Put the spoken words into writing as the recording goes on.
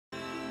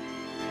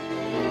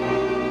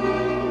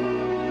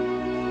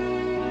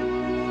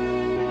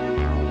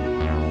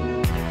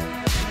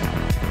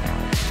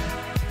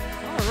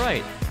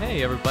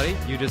Hey everybody,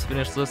 you just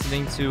finished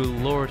listening to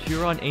Lord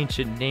Huron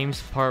Ancient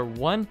Names Part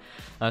 1.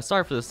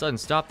 Sorry for the sudden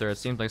stop there, it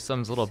seems like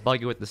something's a little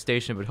buggy with the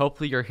station, but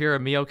hopefully you're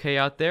hearing me okay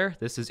out there.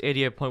 This is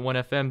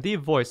 88.1 FM, the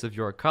voice of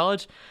York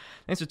College.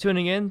 Thanks for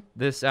tuning in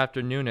this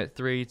afternoon at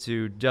 3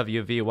 to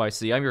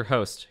WVYC. I'm your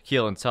host,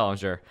 Keelan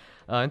Tollinger,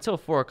 until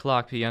 4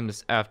 o'clock p.m.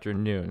 this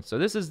afternoon. So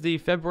this is the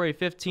February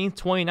 15th,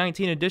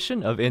 2019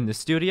 edition of In the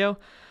Studio.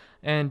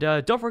 And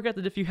don't forget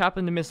that if you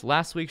happen to miss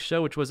last week's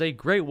show, which was a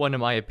great one in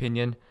my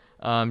opinion,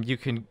 you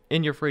can,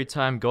 in your free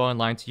time, go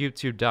online to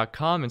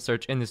youtube.com and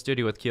search In the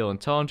Studio with Keelan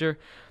Tollinger,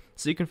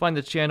 so you can find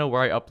the channel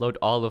where I upload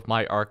all of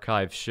my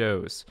archive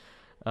shows.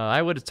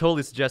 I would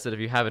totally suggest that if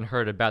you haven't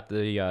heard about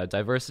the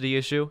diversity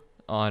issue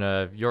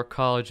on York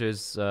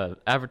College's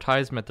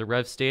advertisement at the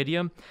Rev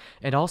Stadium,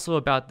 and also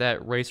about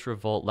that race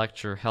revolt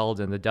lecture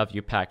held in the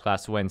WPAC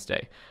last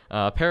Wednesday.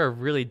 A pair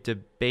of really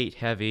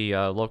debate-heavy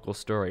local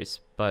stories.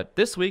 But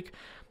this week,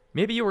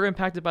 maybe you were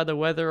impacted by the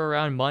weather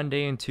around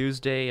Monday and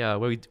Tuesday.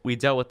 We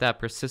dealt with that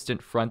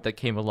persistent front that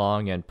came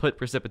along and put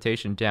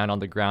precipitation down on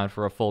the ground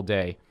for a full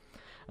day.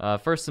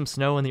 First, some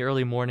snow in the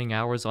early morning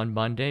hours on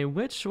Monday,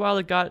 which, while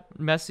it got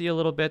messy a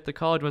little bit, the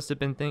college must have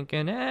been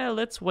thinking,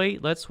 let's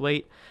wait.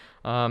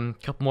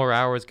 Couple more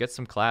hours, get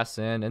some class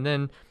in. And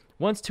then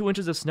once 2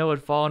 inches of snow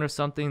had fallen or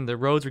something, the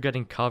roads were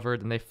getting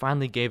covered, and they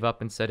finally gave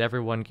up and said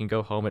everyone can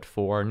go home at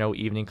 4, no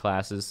evening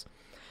classes.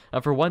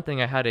 For one thing,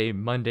 I had a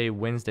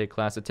Monday-Wednesday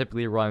class that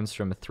typically runs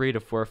from 3 to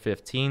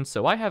 4:15,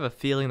 so I have a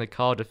feeling the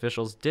college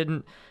officials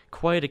didn't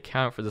quite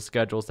account for the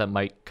schedules that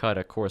might cut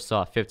a course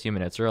off 15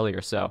 minutes early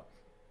or so.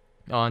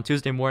 On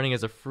Tuesday morning,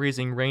 as a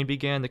freezing rain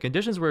began, the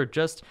conditions were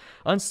just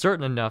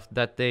uncertain enough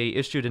that they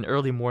issued an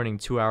early morning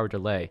 2-hour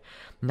delay.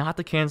 Not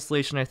the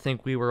cancellation I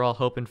think we were all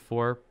hoping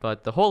for,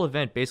 but the whole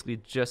event basically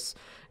just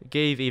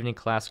gave evening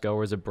class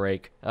goers a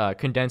break,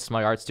 condensed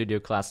my art studio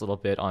class a little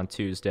bit on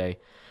Tuesday.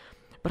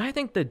 But I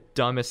think the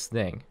dumbest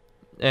thing,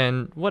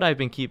 and what I've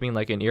been keeping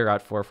like an ear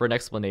out for an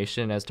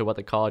explanation as to what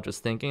the college was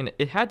thinking,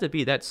 it had to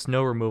be that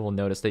snow removal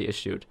notice they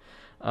issued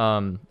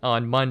on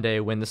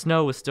Monday when the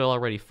snow was still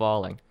already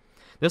falling.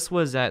 This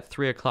was at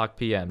 3 o'clock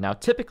p.m. Now,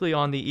 typically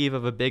on the eve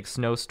of a big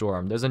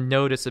snowstorm, there's a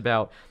notice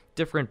about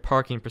different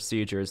parking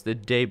procedures the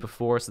day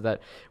before so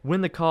that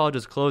when the college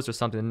is closed or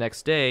something the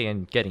next day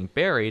and getting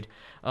buried,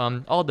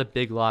 all the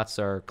big lots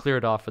are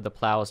cleared off for the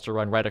plows to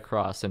run right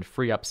across and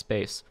free up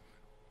space.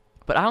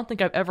 But I don't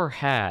think I've ever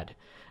had,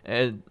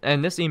 and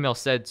this email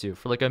said to,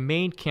 for like a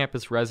main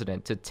campus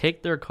resident to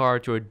take their car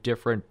to a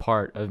different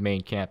part of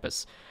main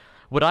campus.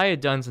 What I had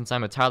done since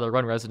I'm a Tyler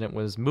Run resident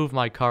was move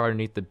my car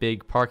underneath the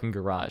big parking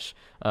garage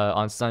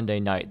on Sunday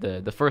night.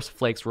 The first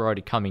flakes were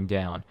already coming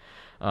down.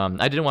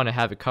 I didn't want to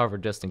have it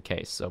covered just in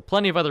case. So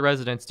plenty of other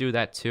residents do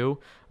that too.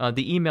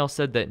 The email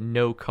said that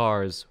no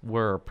cars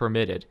were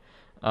permitted,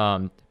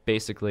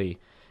 basically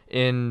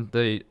in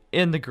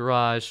the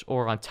garage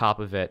or on top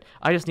of it.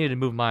 I just needed to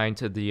move mine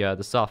to the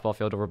softball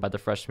field over by the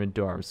freshman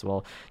dorms.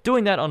 Well,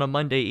 doing that on a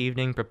Monday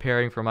evening,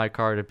 preparing for my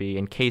car to be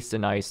encased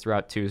in ice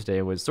throughout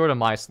Tuesday was sort of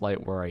my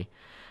slight worry.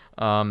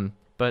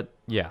 But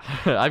yeah,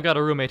 I've got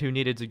a roommate who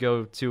needed to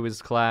go to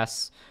his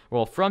class,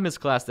 well, from his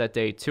class that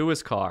day to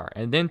his car,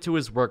 and then to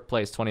his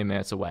workplace 20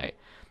 minutes away.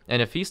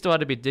 And if he still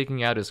had to be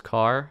digging out his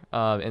car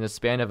in the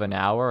span of an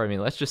hour, I mean,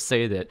 let's just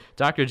say that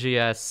Dr.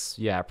 GS,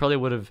 probably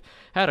would have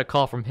had a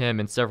call from him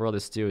and several other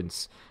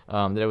students.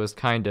 That it was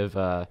kind of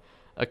a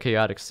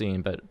chaotic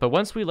scene. But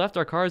once we left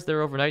our cars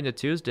there overnight into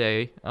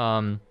Tuesday,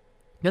 then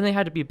they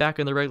had to be back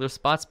in their regular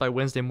spots by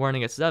Wednesday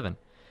morning at 7.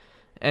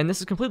 And this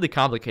is completely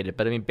complicated,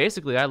 but I mean,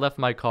 basically I left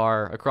my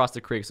car across the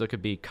creek so it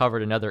could be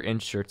covered another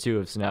inch or two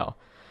of snow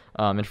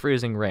and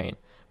freezing rain.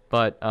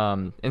 But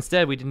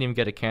instead, we didn't even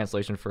get a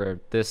cancellation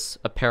for this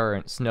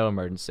apparent snow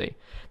emergency.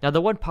 Now,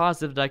 the one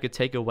positive that I could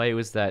take away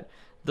was that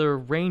the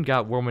rain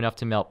got warm enough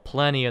to melt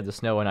plenty of the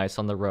snow and ice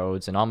on the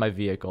roads and on my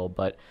vehicle,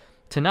 but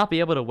to not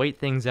be able to wait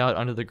things out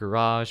under the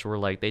garage where,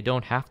 like, they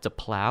don't have to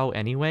plow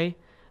anyway,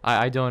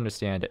 I don't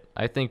understand it.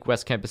 I think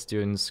West Campus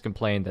students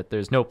complain that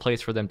there's no place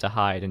for them to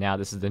hide, and now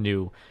this is the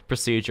new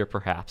procedure,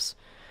 perhaps.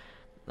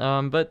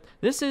 But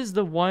this is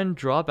the one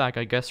drawback,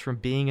 I guess, from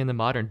being in the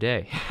modern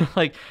day.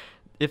 Like,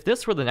 if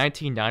this were the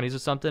 1990s or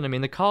something, I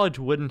mean, the college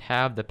wouldn't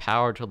have the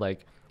power to,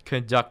 like,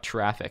 conduct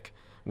traffic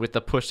with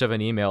the push of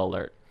an email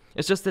alert.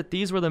 It's just that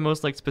these were the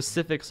most, like,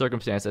 specific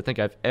circumstances I think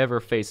I've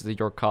ever faced as a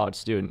York College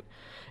student.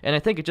 And I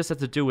think it just has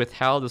to do with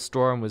how the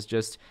storm was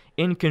just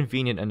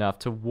inconvenient enough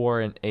to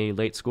warrant a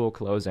late school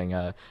closing,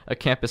 a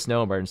campus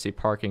snow emergency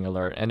parking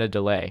alert, and a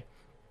delay.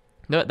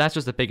 No, that's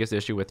just the biggest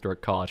issue with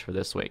York College for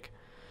this week.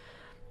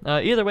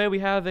 Either way, we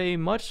have a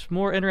much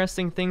more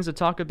interesting things to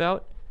talk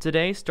about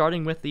today,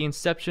 starting with the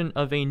inception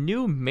of a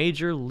new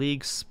major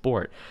league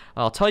sport.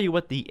 I'll tell you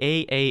what the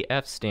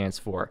AAF stands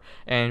for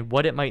and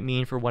what it might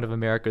mean for one of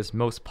America's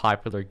most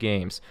popular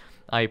games.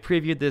 I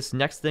previewed this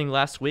next thing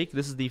last week.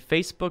 This is the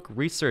Facebook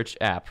Research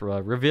app,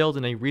 revealed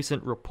in a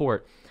recent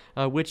report,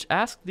 which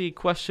asked the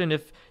question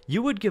if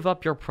you would give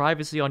up your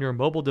privacy on your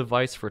mobile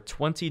device for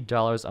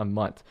 $20 a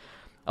month.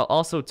 I'll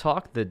also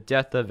talk the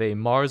death of a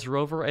Mars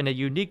rover and a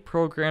unique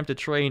program to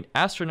train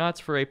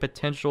astronauts for a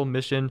potential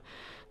mission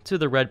to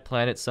the Red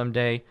Planet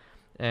someday,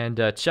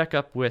 and check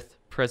up with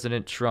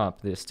President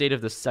Trump, the state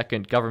of the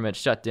second government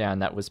shutdown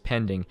that was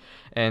pending,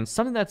 and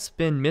something that's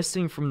been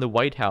missing from the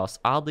White House,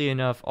 oddly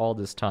enough, all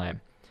this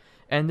time.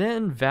 And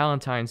then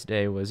Valentine's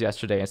Day was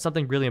yesterday, and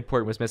something really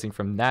important was missing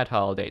from that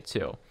holiday,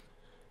 too.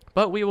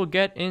 But we will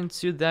get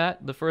into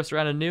that, the first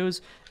round of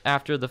news,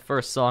 after the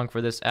first song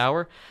for this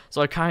hour.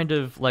 So I kind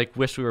of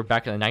wish we were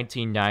back in the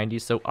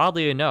 1990s. So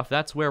oddly enough,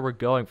 that's where we're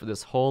going for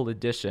this whole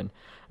edition.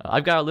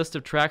 I've got a list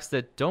of tracks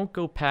that don't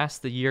go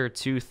past the year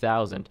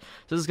 2000. So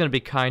this is going to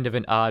be kind of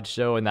an odd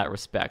show in that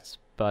respect.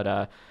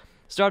 But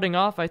starting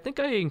off, I think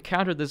I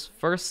encountered this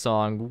first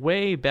song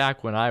way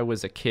back when I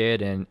was a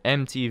kid and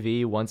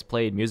MTV once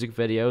played music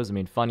videos. I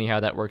mean, funny how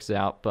that works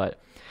out, but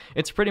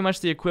it's pretty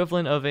much the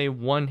equivalent of a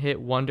one-hit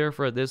wonder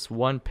for this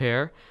one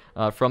pair.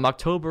 From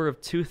October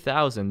of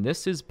 2000,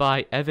 this is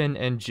by Evan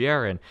and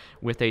Jaron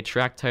with a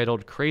track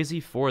titled Crazy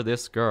for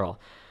This Girl.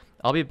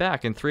 I'll be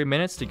back in 3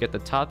 minutes to get the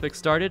topic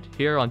started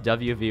here on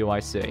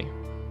WVYC.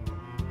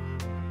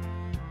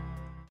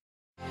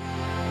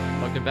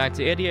 Welcome back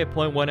to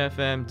 88.1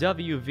 FM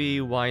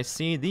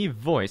WVYC, the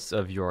voice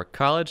of your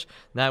college.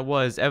 That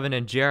was Evan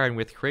and Jaron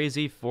with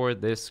Crazy for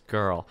This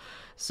Girl.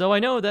 So I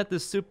know that the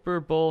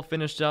Super Bowl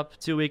finished up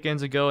 2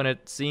 weekends ago, and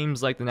it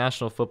seems like the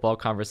national football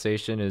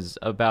conversation is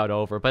about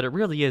over, but it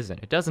really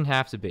isn't. It doesn't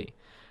have to be.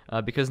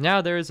 Because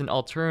now there is an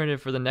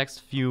alternative for the next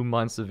few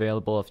months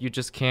available if you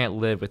just can't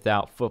live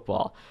without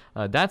football.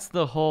 That's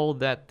the hole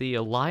that the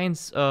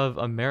Alliance of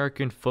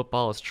American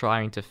Football is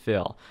trying to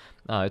fill.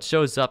 It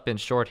shows up in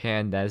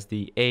shorthand as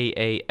the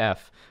AAF,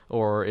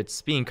 or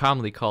it's being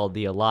commonly called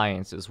the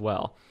Alliance as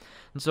well.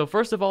 And so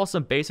first of all,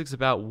 some basics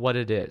about what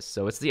it is.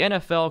 So it's the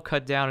NFL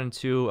cut down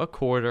into a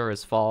quarter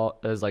as far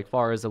as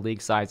the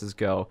league sizes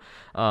go.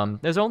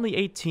 There's only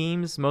 8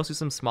 teams, mostly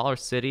some smaller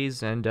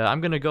cities, and I'm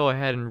going to go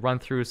ahead and run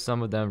through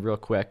some of them real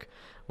quick.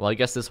 Well, I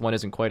guess this one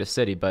isn't quite a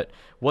city, but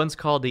one's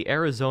called the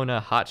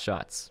Arizona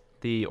Hotshots,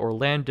 the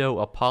Orlando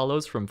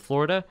Apollos from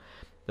Florida,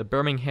 the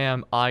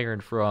Birmingham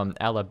Iron from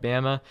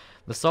Alabama,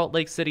 the Salt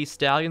Lake City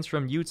Stallions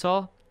from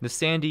Utah, the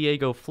San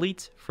Diego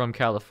Fleet from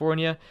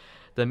California,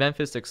 the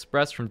Memphis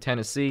Express from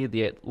Tennessee,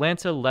 the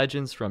Atlanta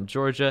Legends from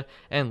Georgia,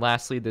 and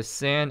lastly, the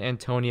San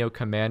Antonio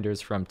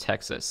Commanders from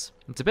Texas.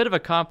 It's a bit of a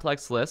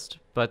complex list,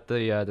 but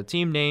the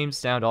team names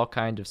sound all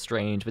kind of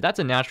strange, but that's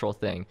a natural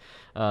thing.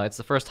 It's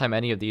the first time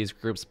any of these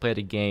groups played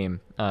a game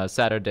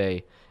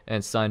Saturday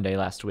and Sunday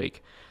last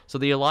week. So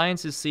the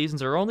Alliance's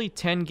seasons are only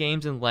 10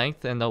 games in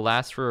length, and they'll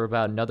last for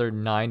about another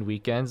 9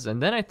 weekends.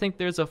 And then I think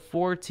there's a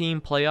 4-team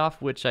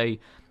playoff, which I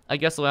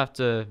guess we'll have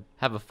to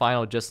have a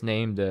final just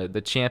named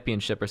the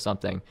championship or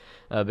something,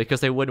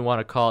 because they wouldn't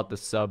want to call it the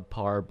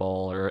subpar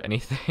bowl or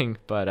anything.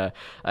 But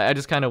I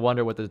just kind of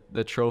wonder what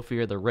the trophy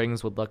or the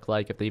rings would look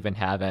like if they even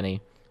have any.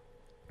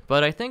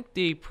 But I think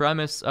the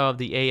premise of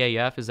the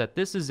AAF is that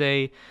this is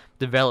a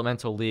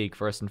developmental league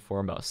first and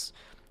foremost.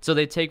 So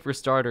they take for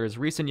starters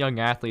recent young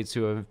athletes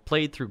who have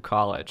played through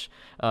college,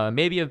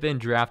 maybe have been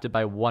drafted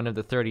by one of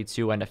the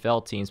 32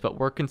 NFL teams, but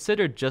were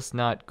considered just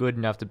not good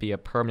enough to be a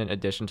permanent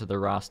addition to the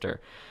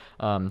roster.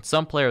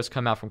 Some players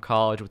come out from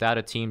college without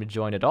a team to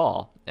join at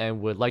all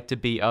and would like to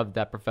be of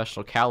that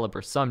professional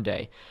caliber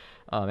someday.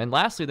 And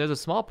lastly, there's a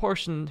small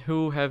portion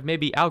who have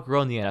maybe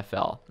outgrown the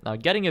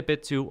NFL, getting a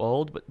bit too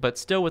old, but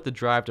still with the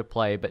drive to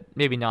play, but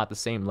maybe not the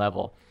same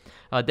level.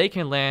 They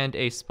can land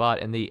a spot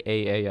in the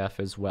AAF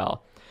as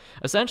well.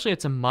 Essentially,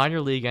 it's a minor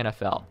league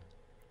NFL,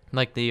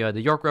 like the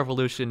York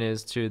Revolution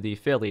is to the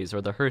Phillies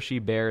or the Hershey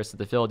Bears to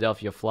the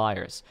Philadelphia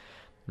Flyers.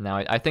 Now,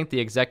 I think the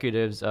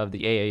executives of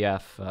the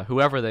AAF,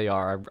 whoever they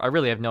are, I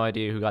really have no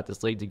idea who got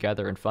this league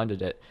together and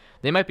funded it.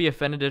 They might be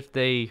offended if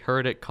they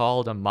heard it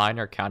called a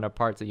minor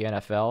counterpart to the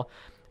NFL,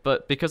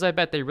 but because I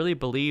bet they really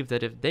believe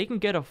that if they can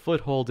get a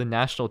foothold in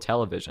national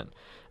television,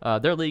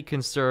 their league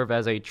can serve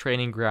as a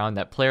training ground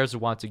that players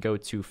would want to go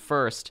to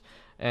first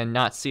and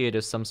not see it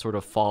as some sort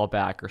of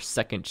fallback or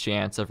second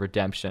chance of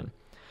redemption.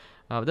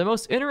 The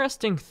most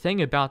interesting thing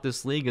about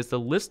this league is the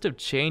list of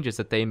changes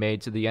that they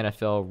made to the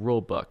NFL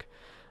rulebook.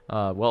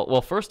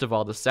 Well, first of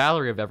all, the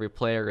salary of every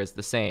player is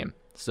the same,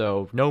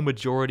 so no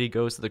majority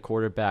goes to the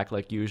quarterback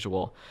like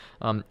usual.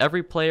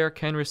 Every player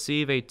can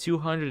receive a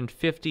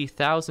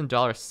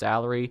 $250,000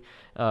 salary,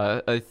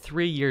 a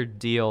 3-year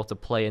deal to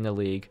play in the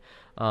league.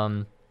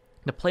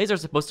 The plays are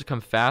supposed to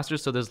come faster,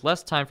 so there's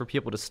less time for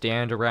people to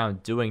stand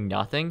around doing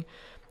nothing.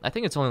 I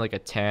think it's only like a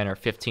 10 or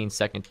 15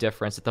 second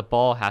difference that the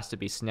ball has to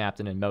be snapped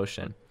and in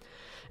motion.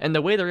 And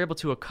the way they're able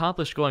to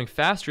accomplish going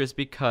faster is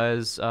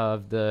because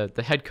of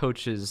the head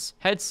coach's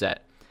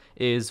headset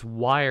is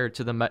wired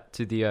to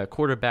the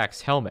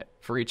quarterback's helmet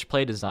for each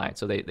play design,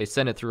 so they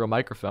send it through a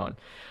microphone.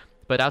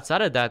 But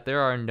outside of that, there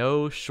are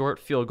no short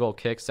field goal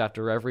kicks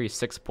after every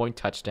 6-point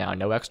touchdown,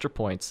 no extra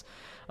points.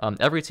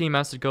 Every team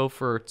has to go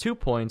for 2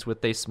 points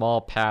with a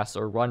small pass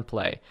or run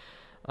play.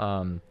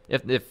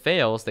 If it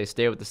fails, they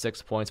stay with the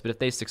 6 points, but if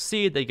they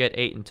succeed, they get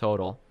 8 in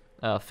total.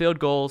 Field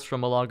goals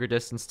from a longer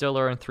distance still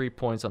earn 3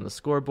 points on the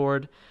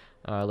scoreboard.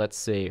 Let's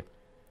see.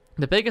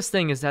 The biggest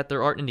thing is that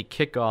there aren't any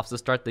kickoffs to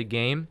start the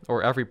game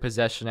or every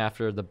possession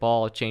after the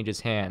ball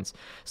changes hands.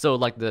 So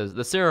like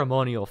the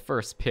ceremonial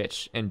first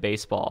pitch in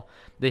baseball,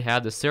 they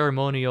have the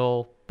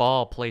ceremonial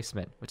ball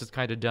placement, which is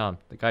kind of dumb.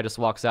 The guy just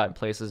walks out and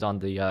places it on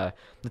the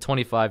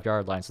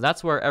 25-yard line. So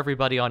that's where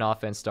everybody on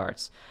offense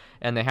starts,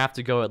 and they have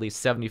to go at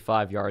least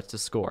 75 yards to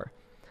score.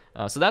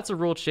 So that's a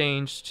rule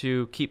change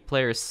to keep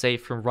players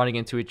safe from running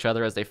into each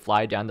other as they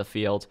fly down the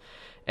field.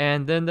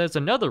 And then there's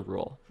another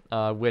rule,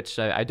 which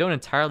I don't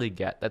entirely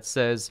get, that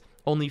says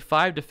only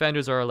 5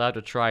 defenders are allowed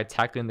to try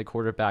tackling the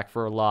quarterback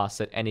for a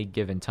loss at any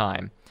given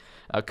time.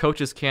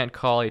 Coaches can't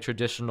call a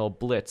traditional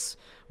blitz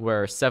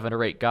where 7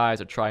 or 8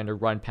 guys are trying to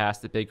run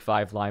past the big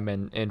 5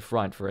 linemen in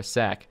front for a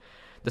sack.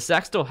 The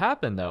sacks still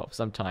happen, though,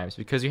 sometimes,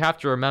 because you have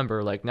to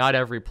remember, like, not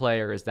every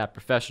player is that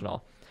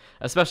professional,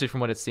 especially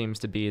from what it seems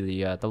to be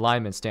the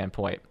lineman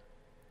standpoint.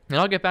 And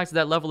I'll get back to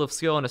that level of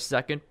skill in a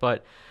second,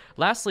 but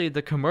lastly,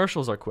 the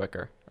commercials are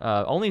quicker,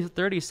 only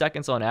 30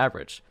 seconds on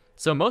average.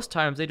 So most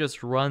times they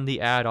just run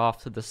the ad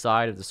off to the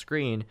side of the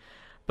screen,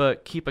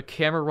 but keep a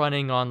camera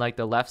running on like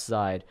the left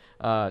side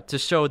to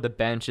show the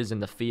benches in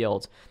the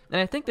field.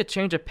 And I think the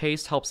change of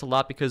pace helps a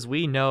lot because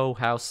we know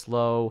how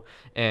slow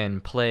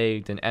and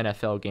plagued an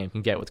NFL game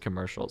can get with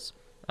commercials.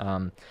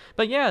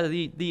 But yeah,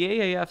 the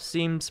AAF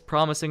seems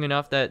promising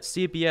enough that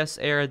CBS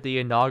aired the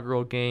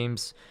inaugural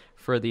games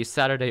for the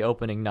Saturday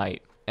opening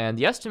night, and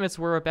the estimates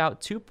were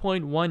about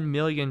 2.1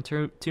 million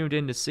tuned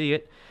in to see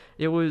it.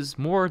 It was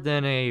more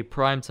than a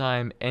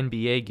primetime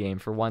NBA game,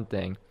 for one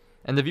thing,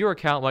 and the viewer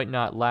count might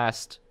not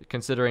last,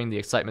 considering the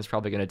excitement's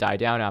probably going to die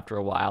down after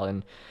a while,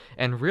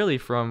 and really,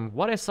 from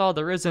what I saw,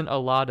 there isn't a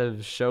lot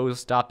of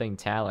show-stopping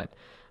talent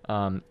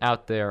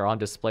out there on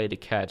display to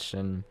catch.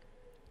 And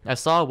I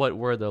saw what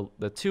were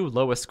the 2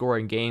 lowest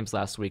scoring games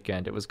last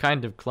weekend. It was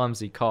kind of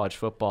clumsy college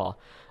football,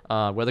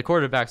 where the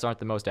quarterbacks aren't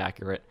the most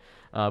accurate.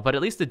 But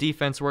at least the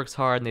defense works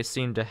hard, and they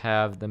seem to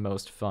have the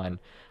most fun.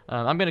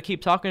 I'm going to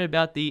keep talking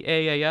about the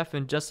AAF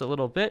in just a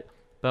little bit,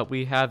 but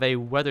we have a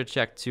weather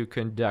check to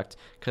conduct,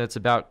 because it's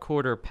about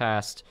quarter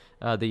past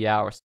the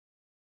hour.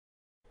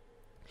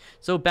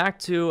 So back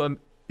to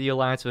the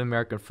Alliance of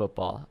American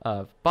Football.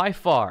 By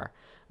far,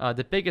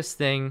 the biggest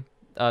thing,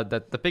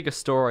 the biggest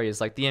story is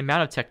like the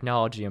amount of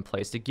technology in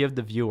place to give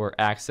the viewer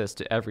access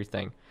to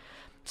everything.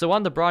 So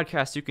on the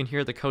broadcast, you can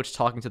hear the coach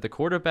talking to the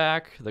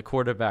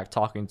quarterback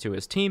talking to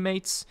his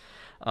teammates,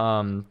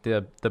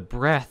 the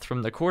breath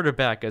from the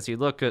quarterback as he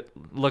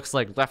looks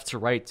like left to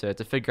right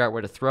to figure out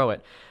where to throw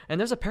it. And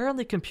there's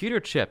apparently computer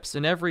chips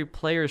in every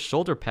player's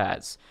shoulder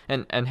pads,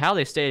 and how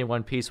they stay in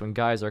one piece when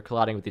guys are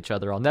colliding with each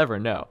other, I'll never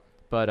know.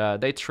 But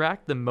they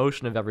track the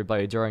motion of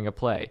everybody during a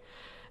play.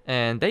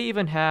 And they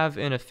even have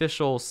an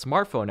official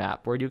smartphone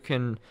app where you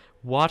can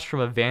watch from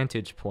a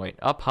vantage point,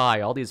 up high,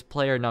 all these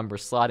player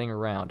numbers sliding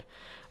around.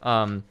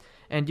 And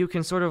you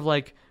can sort of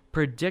like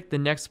predict the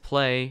next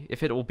play,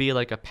 if it will be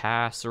like a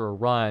pass or a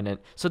run. And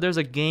so there's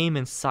a game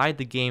inside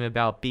the game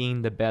about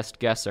being the best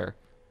guesser.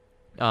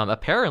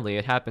 Apparently,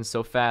 it happens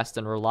so fast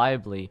and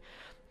reliably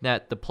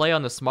that the play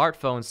on the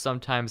smartphone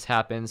sometimes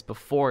happens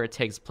before it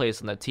takes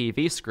place on the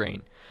TV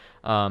screen.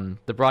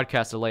 The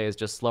broadcast delay is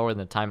just slower than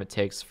the time it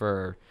takes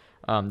for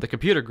the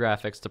computer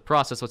graphics to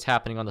process what's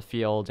happening on the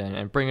field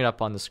and bring it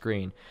up on the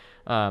screen.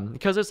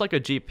 Because it's like a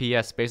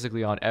GPS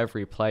basically on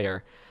every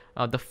player.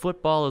 The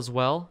football as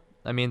well.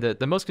 I mean,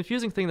 the most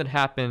confusing thing that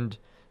happened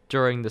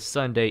during the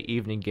Sunday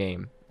evening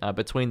game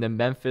between the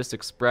Memphis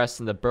Express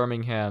and the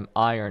Birmingham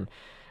Iron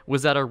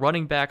was that a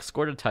running back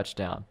scored a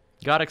touchdown,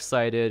 got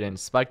excited, and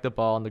spiked the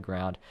ball on the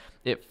ground.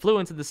 It flew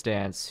into the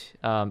stands,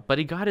 but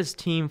he got his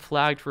team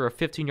flagged for a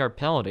 15-yard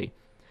penalty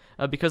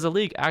because the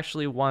league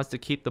actually wants to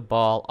keep the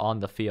ball on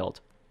the field.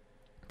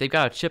 They've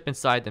got a chip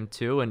inside them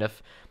too, and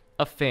if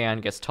a fan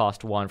gets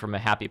tossed one from a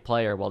happy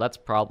player, well, that's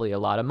probably a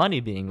lot of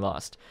money being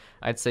lost.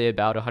 I'd say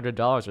about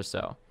 $100 or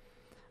so.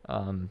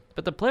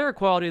 But the player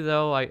quality,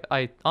 though,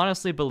 I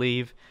honestly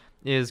believe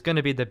is going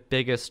to be the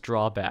biggest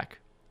drawback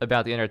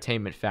about the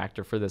entertainment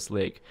factor for this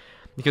league.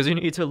 Because you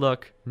need to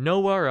look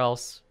nowhere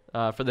else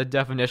for the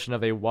definition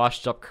of a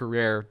washed-up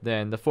career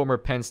than the former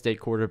Penn State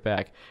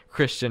quarterback,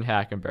 Christian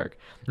Hackenberg.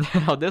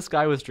 Now, this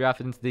guy was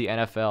drafted into the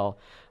NFL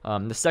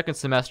the second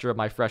semester of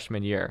my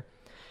freshman year.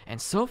 And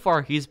so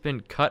far, he's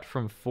been cut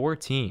from 4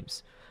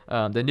 teams.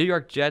 The New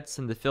York Jets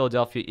and the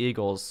Philadelphia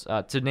Eagles,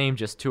 to name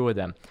just 2 of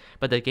them.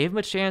 But they gave him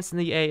a chance in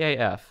the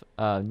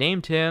AAF.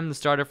 Named him the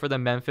starter for the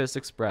Memphis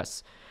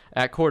Express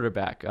at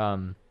quarterback.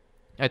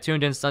 I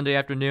tuned in Sunday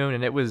afternoon,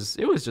 and it was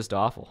just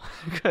awful.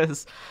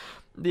 Because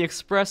the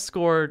Express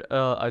scored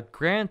a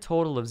grand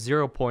total of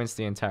 0 points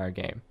the entire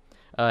game.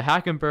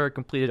 Hackenberg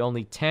completed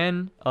only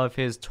 10 of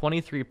his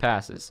 23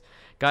 passes,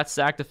 got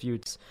sacked a few,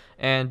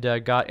 and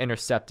got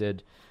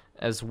intercepted.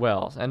 as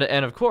well. And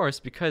of course,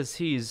 because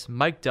he's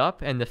mic'd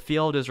up and the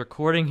field is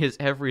recording his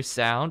every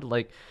sound,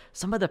 like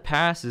some of the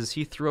passes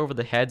he threw over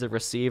the heads of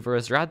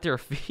receivers or at their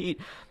feet,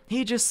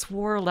 he just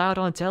swore aloud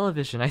on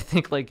television, I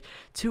think like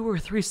 2 or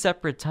 3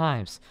 separate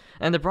times.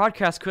 And the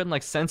broadcast couldn't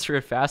like censor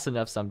it fast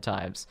enough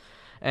sometimes.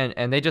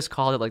 And they just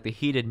called it like the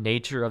heated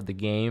nature of the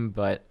game,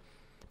 but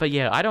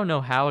yeah, I don't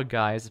know how a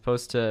guy is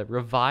supposed to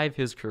revive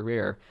his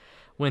career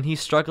when he's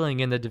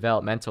struggling in the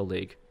developmental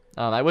league.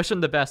 I wish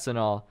him the best and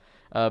all,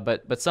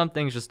 but some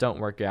things just don't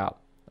work out.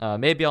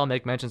 Maybe I'll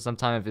make mention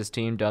sometime if his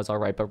team does all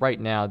right, but right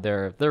now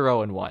they're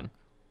 0-1.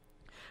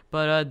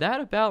 But that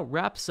about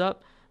wraps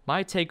up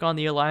my take on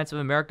the Alliance of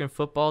American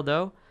Football,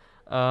 though.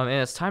 And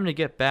it's time to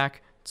get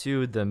back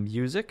to the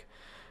music.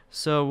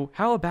 So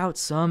how about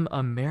some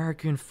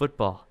American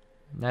football?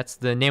 That's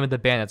the name of the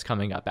band that's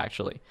coming up,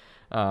 actually.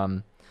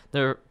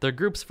 The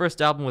group's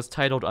first album was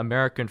titled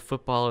American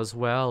Football as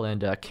well,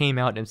 and came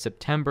out in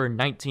September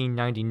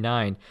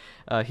 1999.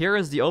 Here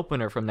is the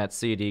opener from that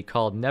CD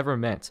called Never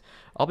Meant.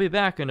 I'll be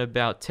back in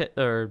about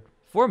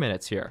 4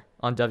 minutes here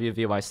on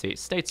WVYC.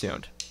 Stay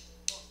tuned.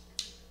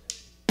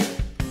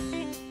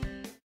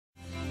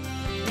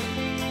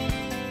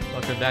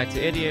 Welcome back to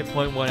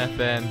 88.1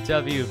 FM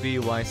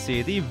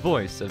WVYC, the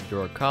voice of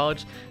Dordt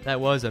College. That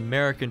was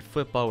American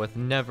Football with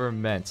Never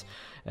Meant.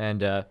 And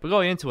but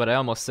going into it, I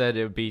almost said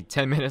it would be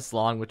 10 minutes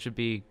long, which would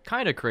be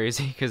kind of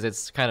crazy because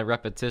it's kind of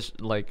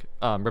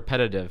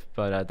repetitive.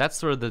 But that's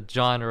sort of the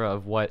genre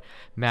of what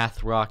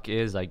math rock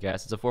is, I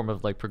guess. It's a form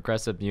of like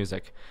progressive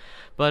music.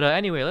 But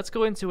anyway, let's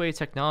go into a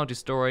technology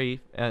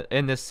story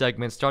in this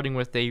segment, starting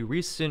with a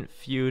recent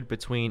feud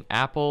between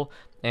Apple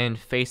and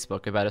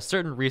Facebook about a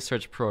certain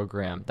research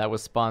program that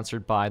was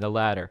sponsored by the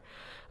latter.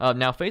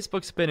 Now,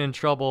 Facebook's been in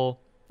trouble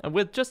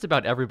with just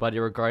about everybody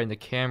regarding the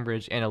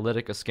Cambridge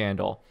Analytica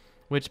scandal,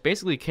 which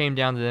basically came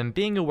down to them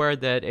being aware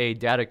that a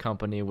data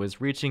company was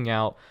reaching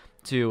out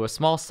to a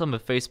small sum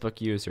of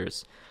Facebook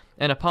users.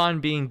 And upon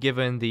being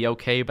given the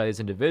okay by these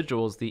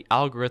individuals, the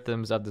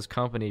algorithms of this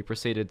company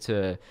proceeded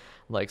to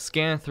like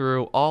scan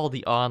through all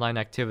the online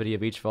activity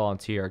of each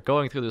volunteer,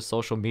 going through the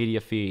social media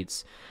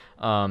feeds,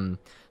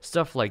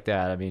 stuff like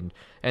that. I mean,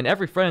 and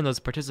every friend of those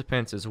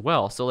participants as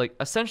well. So like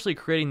essentially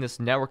creating this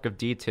network of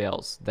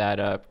details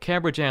that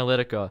Cambridge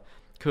Analytica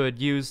could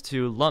use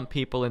to lump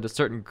people into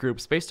certain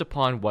groups based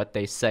upon what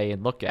they say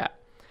and look at.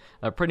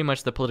 Pretty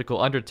much the political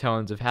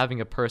undertones of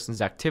having a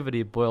person's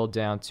activity boiled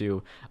down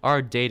to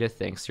our data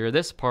thinks you're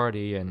this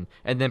party, and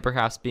then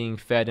perhaps being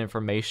fed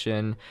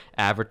information,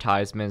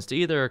 advertisements to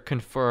either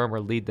confirm or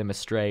lead them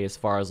astray as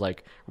far as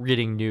like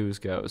reading news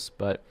goes.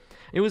 But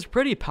it was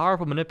pretty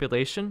powerful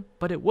manipulation,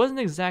 but it wasn't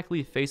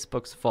exactly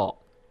Facebook's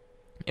fault.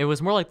 It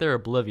was more like their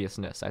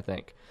obliviousness, I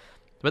think.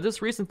 But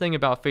this recent thing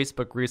about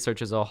Facebook research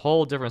is a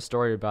whole different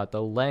story about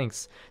the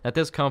lengths that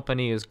this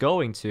company is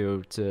going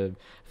to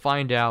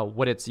find out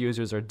what its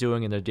users are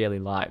doing in their daily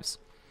lives.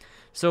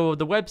 So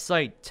the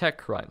website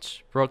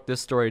TechCrunch broke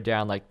this story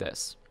down like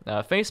this.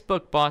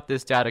 Facebook bought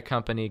this data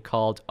company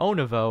called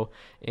Onovo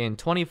in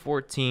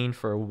 2014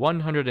 for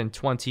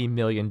 $120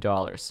 million.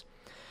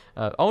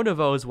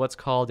 Onovo is what's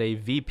called a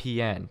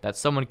VPN that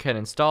someone can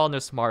install on their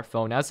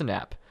smartphone as an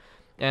app.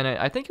 And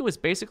I think it was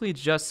basically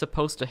just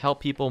supposed to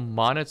help people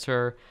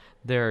monitor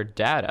their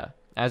data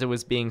as it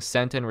was being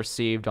sent and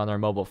received on their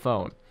mobile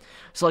phone.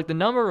 So like the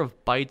number of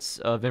bytes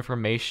of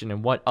information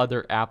and what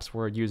other apps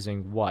were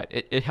using what.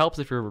 It helps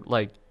if you're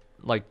like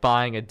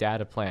buying a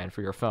data plan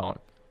for your phone.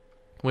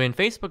 When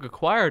Facebook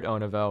acquired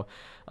Onovo,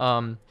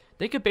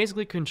 they could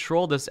basically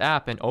control this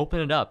app and open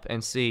it up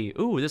and see,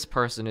 ooh, this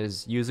person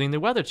is using the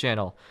Weather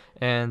Channel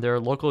and their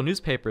local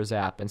newspapers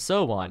app and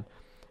so on.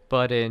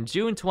 But in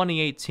June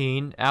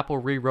 2018, Apple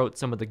rewrote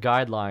some of the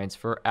guidelines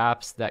for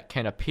apps that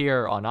can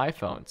appear on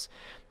iPhones.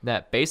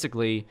 That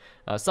basically,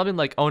 something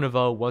like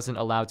Onovo wasn't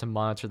allowed to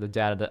monitor the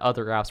data that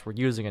other apps were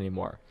using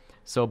anymore.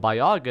 So by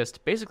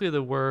August, basically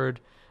the word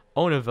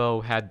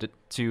Onovo had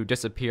to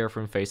disappear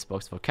from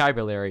Facebook's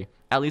vocabulary,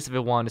 at least if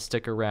it wanted to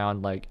stick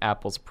around like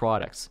Apple's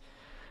products.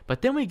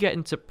 But then we get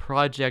into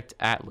Project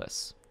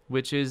Atlas,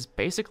 which is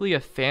basically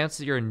a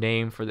fancier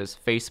name for this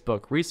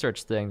Facebook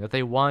research thing that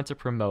they wanted to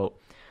promote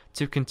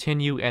to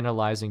continue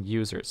analyzing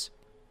users.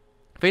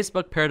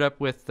 Facebook paired up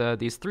with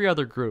these 3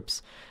 other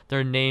groups.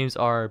 Their names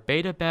are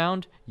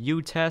BetaBound,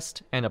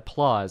 UTest, and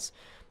Applause,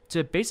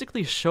 to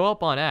basically show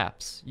up on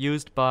apps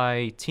used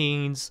by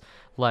teens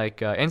like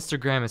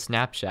Instagram and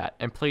Snapchat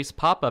and place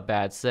pop-up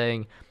ads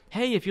saying,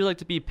 hey, if you'd like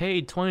to be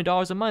paid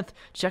 $20 a month,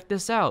 check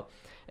this out.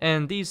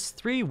 And these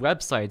 3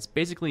 websites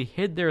basically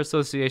hid their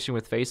association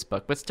with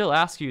Facebook, but still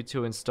ask you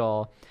to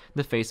install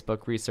the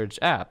Facebook Research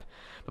app.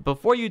 But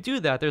before you do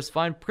that, there's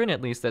fine print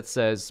at least that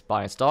says,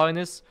 by installing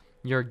this,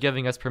 you're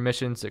giving us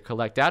permission to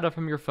collect data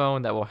from your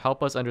phone that will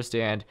help us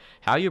understand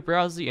how you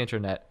browse the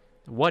internet,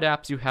 what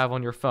apps you have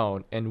on your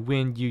phone, and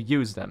when you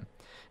use them.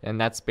 And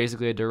that's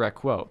basically a direct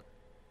quote.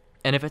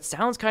 And if it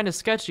sounds kind of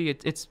sketchy,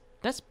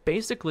 that's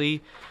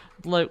basically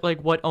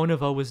like what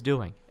Onovo was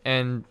doing.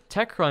 And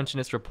TechCrunch in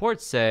its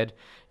report said,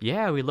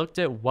 yeah, we looked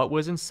at what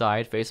was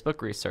inside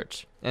Facebook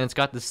Research, and it's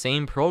got the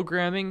same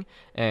programming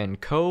and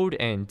code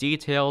and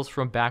details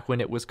from back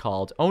when it was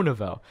called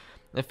Onovo.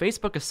 And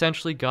Facebook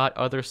essentially got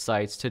other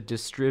sites to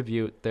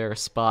distribute their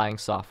spying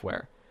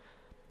software.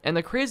 And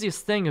the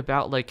craziest thing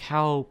about like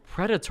how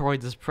predatory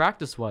this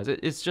practice was,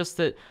 it's just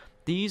that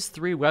these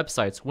three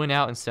websites went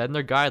out and said in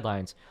their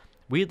guidelines,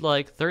 we'd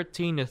like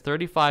 13 to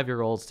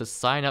 35-year-olds to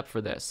sign up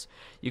for this.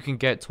 You can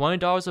get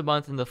 $20 a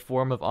month in the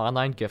form of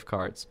online gift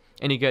cards,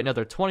 and you get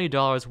another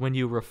 $20 when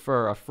you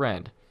refer a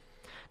friend.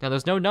 Now,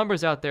 there's no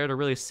numbers out there to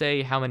really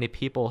say how many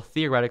people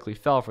theoretically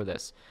fell for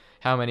this,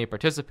 how many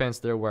participants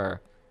there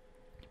were.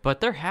 But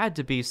there had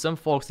to be some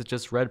folks that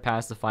just read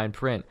past the fine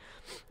print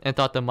and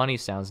thought the money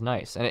sounds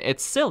nice. And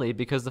it's silly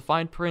because the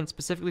fine print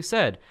specifically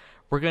said,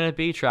 we're going to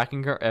be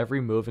tracking your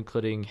every move,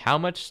 including how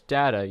much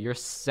data you're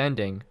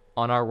sending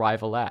on our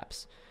rival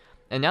apps.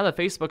 And now that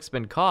Facebook's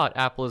been caught,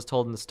 Apple has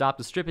told them to stop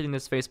distributing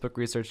this Facebook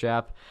Research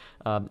app.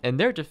 In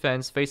their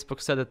defense,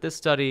 Facebook said that this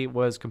study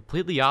was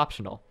completely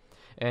optional,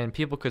 and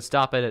people could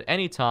stop it at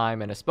any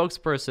time, and a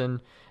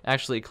spokesperson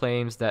actually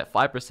claims that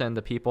 5% of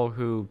the people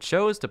who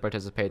chose to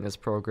participate in this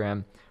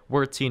program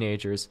were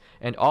teenagers,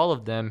 and all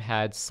of them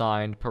had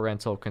signed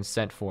parental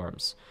consent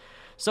forms.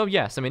 So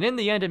yes, I mean, in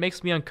the end, it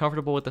makes me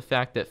uncomfortable with the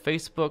fact that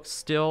Facebook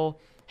still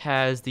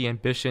has the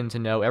ambition to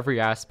know every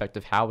aspect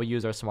of how we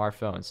use our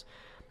smartphones.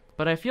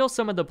 But I feel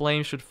some of the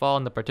blame should fall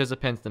on the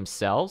participants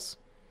themselves.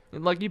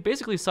 Like, you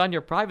basically sign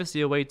your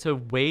privacy away to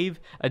wave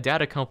a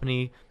data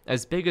company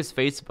as big as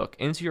Facebook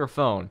into your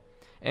phone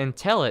and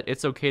tell it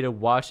it's okay to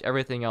watch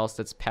everything else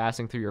that's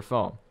passing through your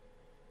phone.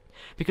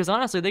 Because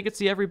honestly, they could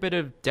see every bit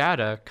of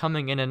data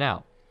coming in and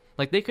out.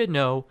 Like, they could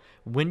know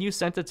when you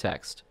sent a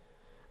text,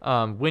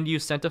 when you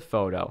sent a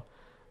photo,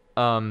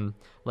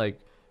 like,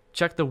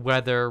 check the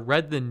weather,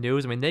 read the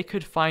news. I mean, they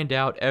could find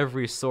out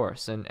every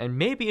source. And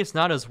maybe it's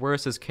not as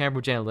worse as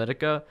Cambridge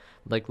Analytica,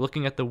 like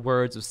looking at the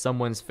words of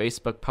someone's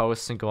Facebook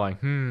posts and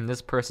going,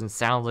 this person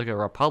sounds like a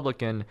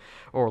Republican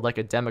or like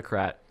a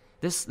Democrat.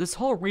 This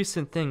whole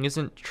recent thing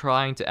isn't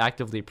trying to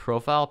actively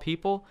profile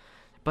people,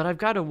 but I've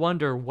got to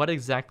wonder what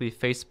exactly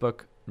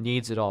Facebook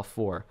needs it all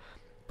for.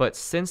 But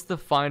since the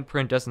fine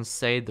print doesn't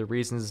say the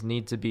reasons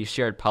need to be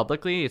shared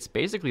publicly, it's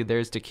basically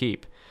theirs to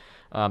keep.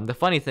 The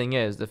funny thing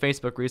is, the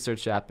Facebook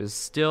Research app is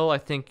still, I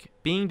think,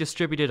 being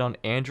distributed on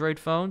Android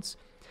phones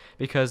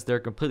because they're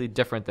completely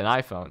different than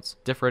iPhones,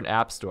 different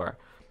app store.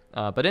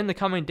 But in the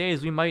coming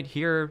days, we might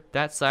hear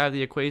that side of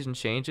the equation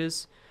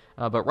changes.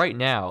 But right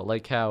now,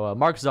 like how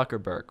Mark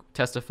Zuckerberg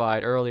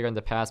testified earlier in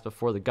the past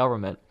before the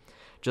government,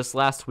 just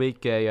last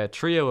week, a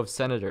trio of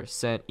senators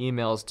sent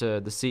emails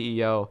to the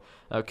CEO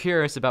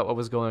curious about what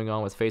was going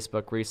on with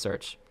Facebook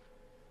Research.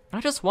 I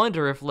just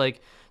wonder if,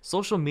 like,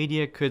 social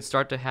media could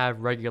start to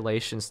have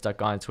regulations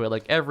stuck onto it,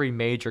 like every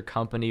major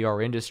company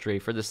or industry,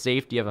 for the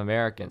safety of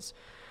Americans.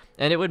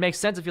 And it would make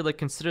sense if you, like,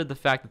 consider the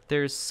fact that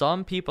there's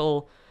some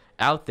people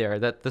out there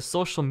that the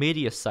social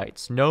media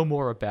sites know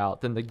more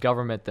about than the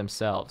government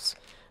themselves.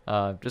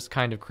 Just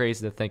kind of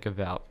crazy to think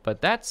about.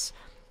 But that's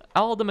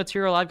all the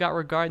material I've got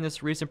regarding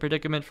this recent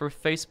predicament for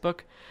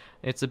Facebook.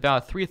 It's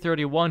about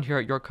 3:31 here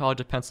at York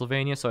College of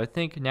Pennsylvania, so I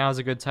think now is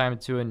a good time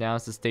to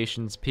announce the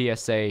station's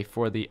PSA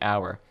for the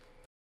hour.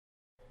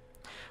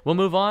 We'll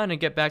move on and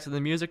get back to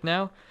the music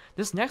now.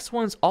 This next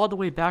one's all the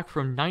way back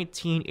from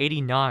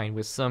 1989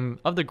 with some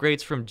of the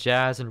greats from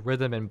jazz and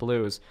rhythm and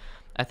blues.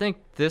 I think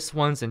this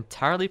one's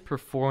entirely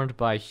performed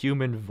by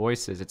human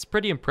voices. It's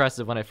pretty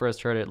impressive when I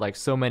first heard it like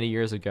so many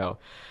years ago.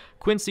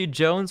 Quincy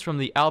Jones from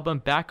the album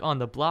Back on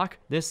the Block.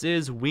 This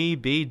is We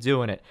Be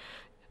Doing It.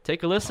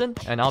 Take a listen,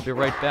 and I'll be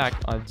right back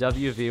on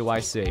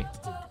WVYC.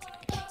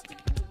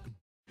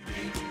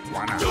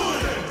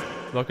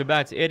 Welcome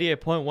back to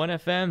 88.1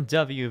 FM,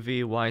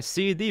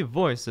 WVYC, the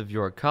voice of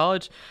your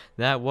college.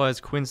 That was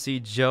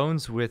Quincy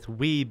Jones with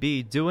We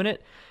Be Doing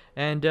It.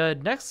 And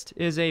next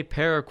is a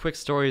pair of quick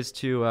stories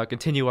to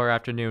continue our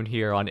afternoon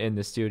here on In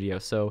the Studio.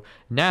 So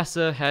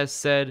NASA has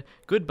said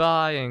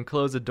goodbye and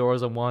closed the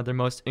doors on one of their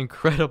most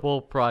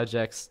incredible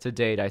projects to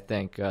date, I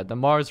think, the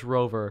Mars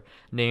rover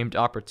named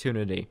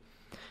Opportunity.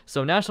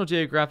 So National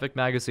Geographic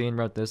magazine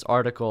wrote this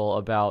article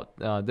about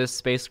this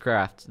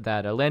spacecraft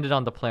that landed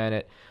on the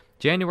planet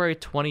January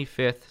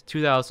 25th,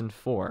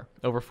 2004,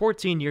 over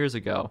 14 years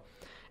ago.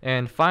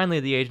 And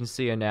finally, the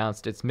agency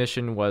announced its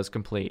mission was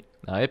complete.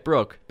 It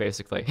broke,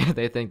 basically.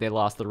 They think they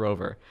lost the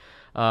rover.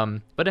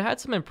 But it had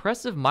some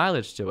impressive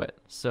mileage to it.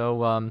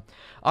 So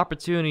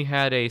Opportunity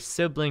had a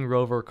sibling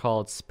rover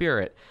called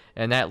Spirit,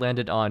 and that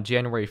landed on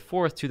January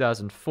 4th,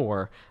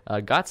 2004,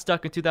 got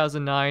stuck in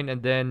 2009,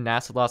 and then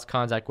NASA lost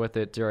contact with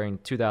it during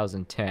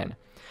 2010.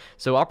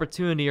 So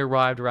Opportunity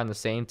arrived around the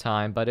same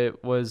time, but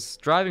it was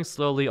driving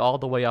slowly all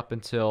the way up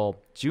until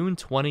June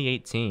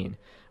 2018,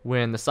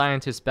 when the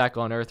scientists back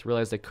on Earth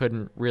realized they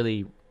couldn't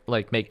really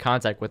make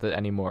contact with it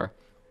anymore.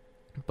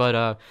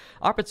 But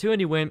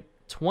Opportunity went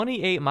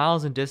 28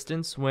 miles in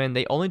distance when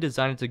they only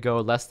designed it to go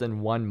less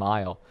than 1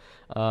 mile.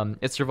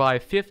 It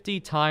survived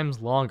 50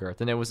 times longer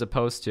than it was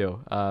supposed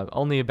to,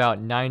 only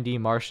about 90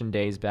 Martian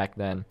days back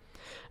then.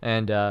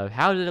 And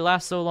how did it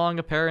last so long?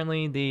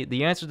 Apparently,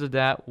 the answer to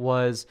that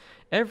was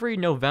every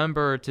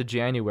November to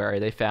January,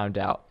 they found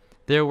out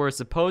there were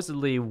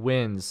supposedly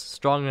winds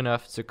strong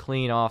enough to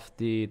clean off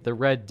the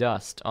red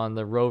dust on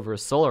the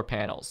rover's solar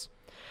panels,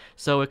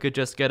 so it could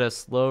just get a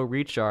slow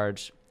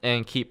recharge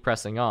and keep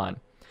pressing on.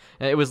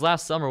 And it was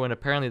last summer when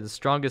apparently the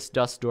strongest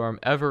dust storm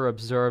ever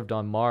observed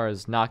on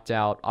Mars knocked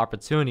out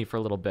Opportunity for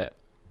a little bit.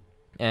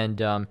 And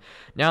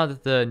now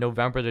that the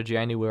November to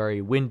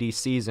January windy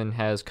season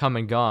has come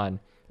and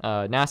gone,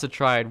 NASA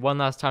tried one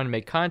last time to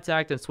make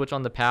contact and switch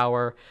on the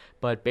power,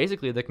 but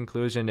basically the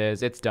conclusion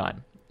is it's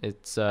done.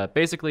 It's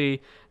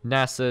basically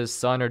NASA's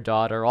son or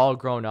daughter, all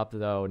grown up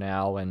though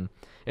now, and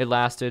it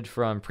lasted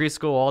from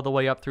preschool all the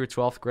way up through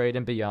 12th grade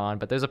and beyond.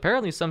 But there's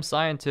apparently some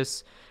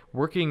scientists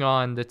working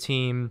on the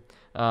team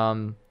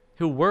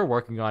who were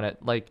working on it,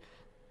 like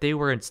they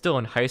were still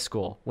in high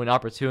school when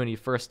Opportunity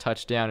first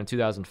touched down in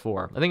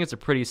 2004. I think it's a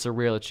pretty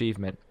surreal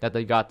achievement that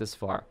they got this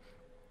far.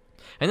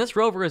 And this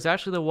rover is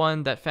actually the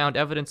one that found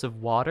evidence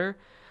of water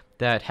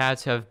that had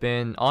to have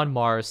been on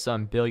Mars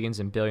some billions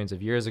and billions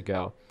of years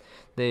ago.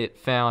 They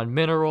found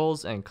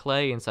minerals and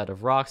clay inside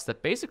of rocks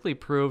that basically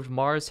proved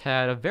Mars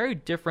had a very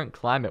different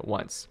climate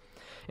once.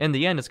 In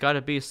the end, it's got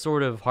to be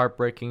sort of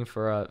heartbreaking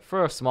for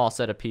a small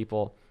set of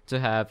people to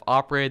have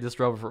operated this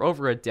rover for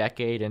over a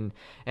decade, and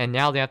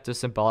now they have to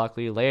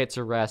symbolically lay it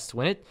to rest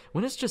when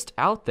it's just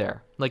out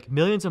there, like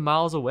millions of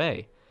miles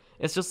away.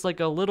 It's just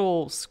like a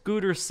little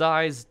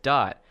scooter-sized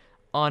dot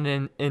on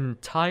an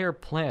entire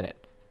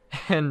planet,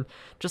 and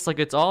just like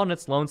it's all in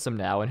its lonesome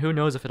now, and who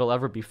knows if it'll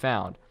ever be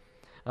found.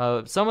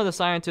 Some of the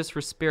scientists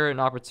for Spirit and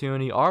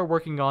Opportunity are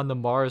working on the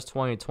Mars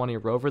 2020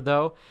 rover,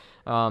 though,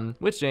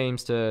 which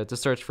aims to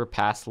search for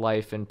past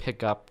life and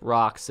pick up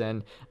rocks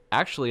and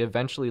actually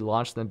eventually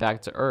launch them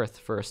back to Earth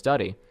for a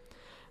study.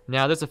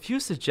 Now, there's a few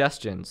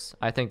suggestions,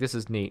 I think this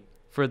is neat,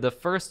 for the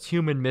first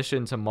human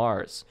mission to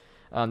Mars,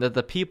 that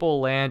the people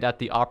land at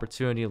the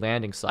Opportunity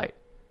landing site,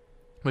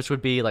 which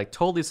would be like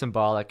totally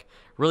symbolic,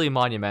 really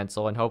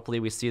monumental, and hopefully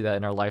we see that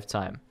in our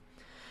lifetime.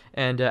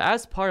 And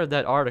as part of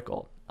that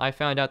article, I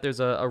found out there's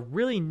a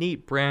really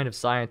neat brand of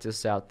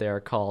scientists out there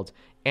called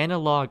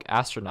analog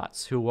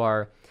astronauts who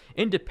are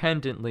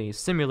independently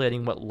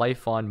simulating what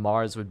life on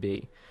Mars would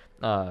be.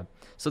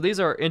 So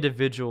these are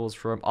individuals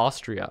from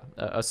Austria,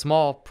 a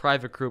small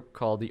private group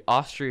called the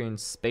Austrian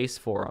Space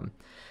Forum.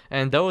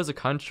 And though as a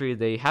country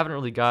they haven't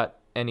really got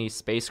any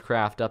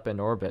spacecraft up in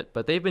orbit,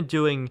 but they've been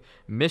doing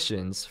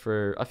missions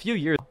for a few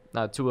years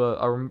to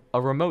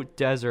a remote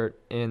desert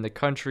in the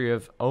country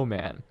of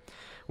Oman,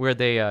 where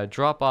they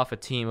drop off a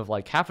team of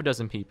like half a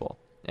dozen people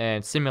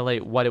and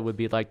simulate what it would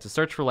be like to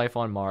search for life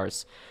on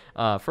Mars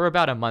for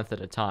about a month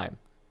at a time.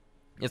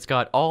 It's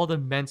got all the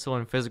mental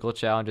and physical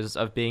challenges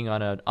of being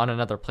on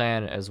another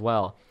planet as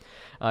well.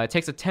 It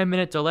takes a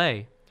 10-minute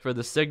delay for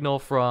the signal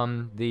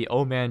from the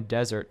Oman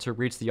desert to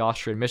reach the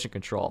Austrian mission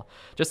control,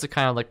 just to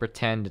kind of like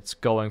pretend it's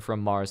going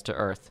from Mars to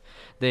Earth.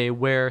 They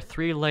wear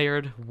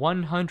 3-layered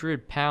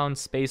 100-pound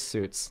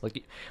spacesuits,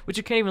 which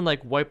you can't even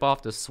like wipe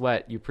off the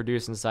sweat you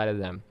produce inside of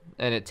them.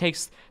 And it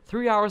takes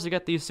 3 hours to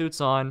get these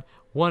suits on,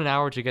 1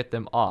 hour to get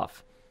them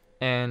off.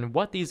 And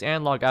what these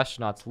analog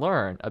astronauts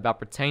learn about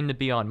pretending to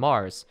be on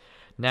Mars,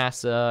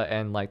 NASA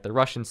and like the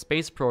Russian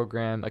space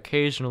program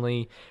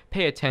occasionally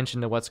pay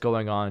attention to what's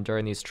going on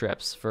during these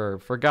trips for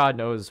God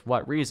knows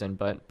what reason.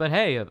 But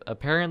hey,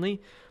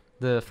 apparently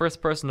the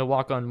first person to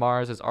walk on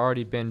Mars has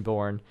already been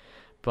born.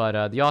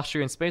 But the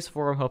Austrian Space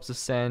Forum hopes to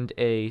send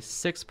a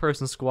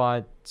 6-person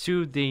squad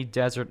to the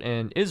desert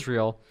in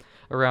Israel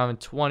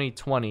around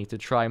 2020 to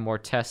try more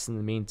tests in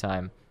the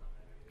meantime.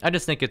 I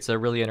just think it's a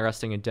really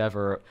interesting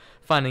endeavor,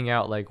 finding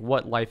out like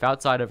what life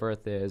outside of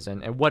Earth is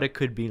and what it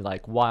could be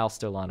like while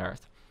still on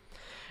Earth.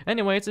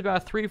 Anyway, it's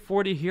about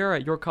 3:40 here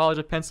at York College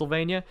of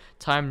Pennsylvania.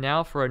 Time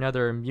now for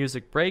another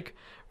music break.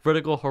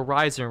 Vertical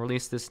Horizon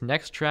released this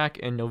next track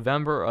in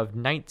November of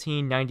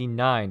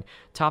 1999,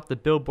 topped the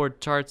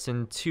Billboard charts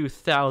in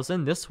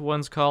 2000. This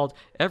one's called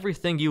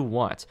Everything You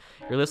Want.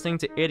 You're listening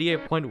to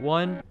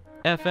 88.1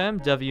 FM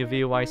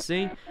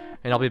WVYC,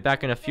 and I'll be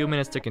back in a few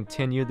minutes to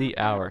continue the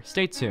hour.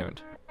 Stay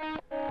tuned.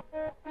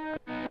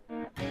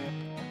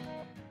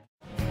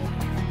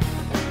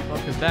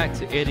 Welcome back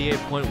to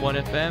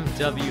 88.1 FM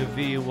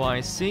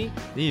WVYC,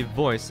 the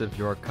voice of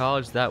your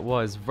college. That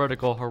was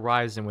Vertical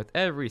Horizon with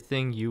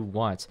Everything You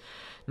Want.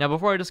 Now,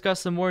 before I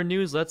discuss some more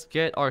news, let's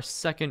get our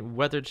second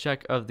weather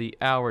check of the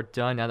hour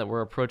done now that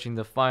we're approaching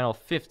the final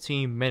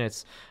 15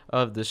 minutes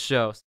of the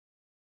show.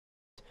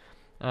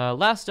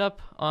 Last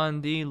up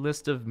on the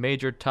list of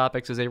major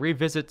topics is a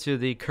revisit to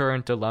the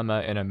current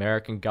dilemma in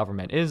American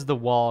government. Is the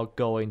wall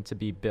going to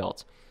be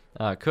built?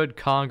 Could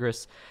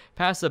Congress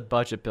pass a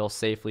budget bill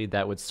safely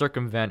that would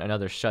circumvent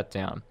another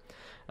shutdown?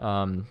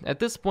 At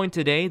this point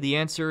today, the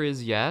answer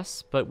is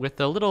yes, but with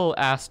a little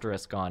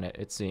asterisk on it,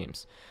 it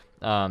seems.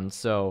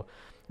 So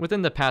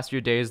within the past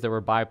few days, there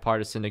were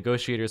bipartisan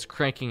negotiators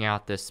cranking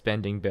out this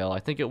spending bill. I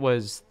think it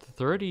was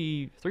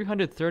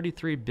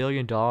 $333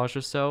 billion or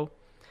so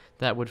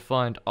that would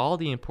fund all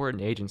the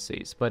important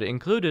agencies, but it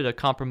included a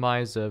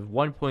compromise of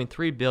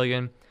 $1.3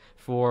 billion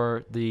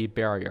for the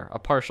barrier, a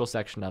partial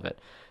section of it.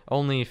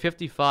 Only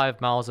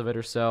 55 miles of it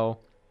or so.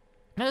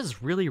 That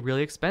is really,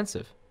 really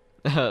expensive.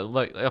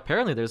 Like,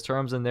 apparently there's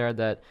terms in there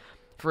that,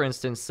 for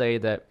instance, say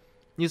that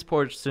these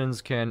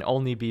portions can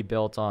only be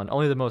built on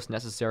only the most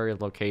necessary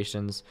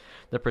locations.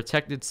 The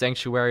protected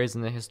sanctuaries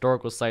and the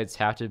historical sites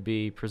have to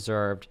be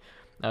preserved.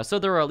 So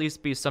there will at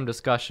least be some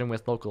discussion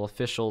with local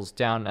officials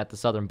down at the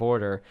southern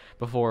border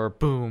before,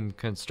 boom,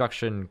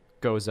 construction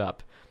goes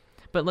up.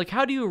 But, like,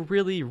 how do you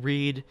really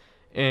read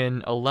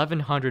an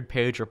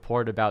 1,100-page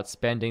report about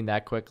spending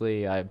that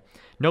quickly?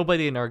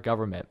 Nobody in our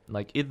government,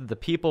 like, either the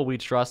people we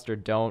trust or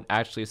don't,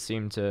 actually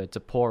seem to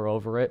pore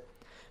over it.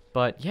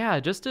 But yeah,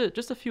 just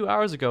a few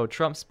hours ago,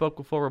 Trump spoke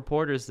before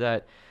reporters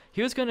that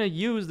he was going to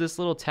use this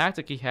little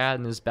tactic he had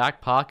in his back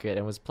pocket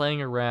and was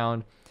playing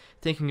around,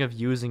 thinking of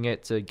using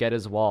it to get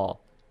his wall.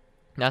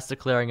 That's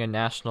declaring a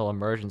national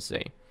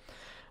emergency.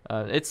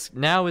 It's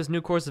now his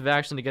new course of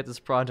action to get this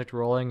project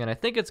rolling, and I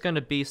think it's going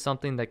to be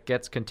something that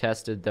gets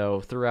contested, though,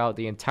 throughout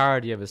the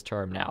entirety of his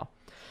term now.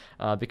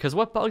 Because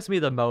what bugs me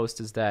the most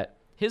is that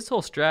his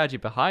whole strategy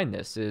behind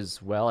this is,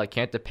 well, I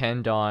can't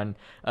depend on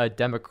a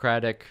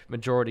Democratic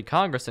majority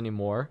Congress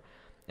anymore,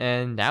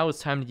 and now it's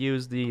time to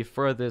use the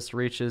furthest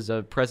reaches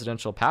of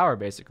presidential power,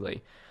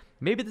 basically.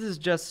 Maybe this is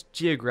just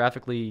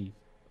geographically,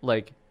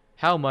 like,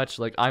 how much,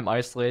 like, I'm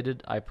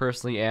isolated I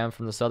personally am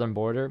from the southern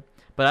border,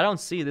 but I don't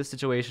see this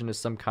situation as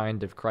some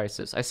kind of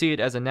crisis. I see it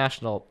as a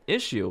national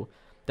issue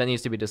that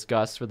needs to be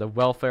discussed for the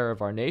welfare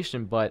of our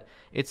nation, but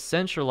it's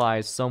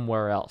centralized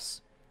somewhere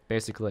else,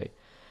 basically.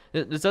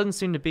 This doesn't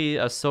seem to be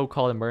a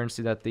so-called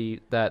emergency that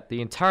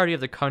the entirety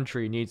of the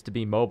country needs to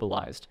be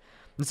mobilized.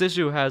 This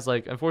issue has,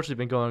 like, unfortunately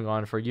been going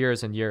on for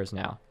years and years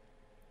now.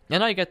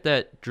 And I get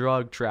that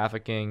drug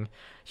trafficking,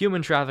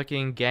 human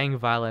trafficking, gang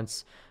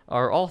violence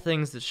are all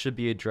things that should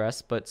be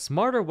addressed, but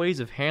smarter ways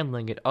of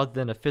handling it other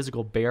than a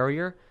physical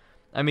barrier?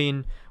 I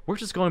mean, we're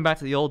just going back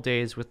to the old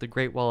days with the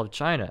Great Wall of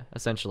China,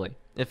 essentially,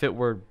 if it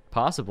were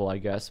possible, I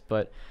guess.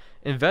 But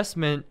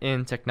investment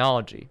in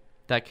technology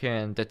that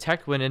can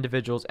detect when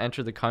individuals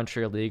enter the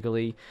country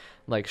illegally,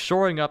 like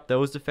shoring up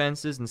those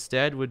defenses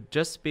instead, would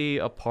just be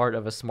a part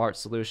of a smart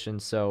solution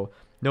so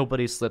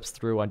nobody slips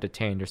through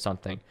undetained or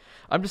something.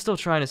 I'm just still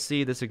trying to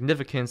see the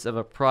significance of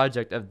a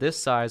project of this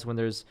size when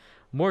there's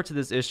more to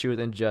this issue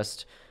than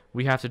just,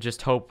 we have to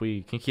just hope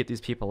we can keep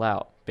these people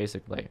out,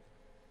 basically.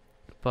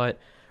 But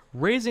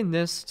raising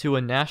this to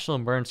a national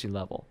emergency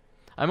level,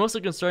 I'm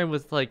mostly concerned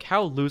with, like,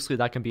 how loosely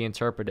that can be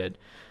interpreted.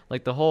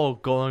 Like the whole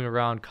going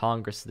around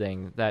Congress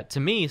thing that, to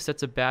me,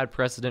 sets a bad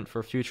precedent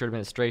for future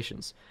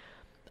administrations.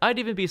 I'd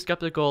even be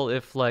skeptical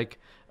if, like,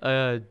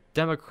 a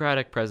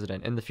Democratic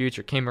president in the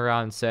future came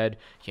around and said,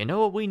 you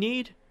know what we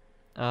need?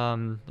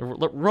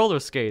 Roller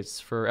skates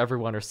for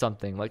everyone or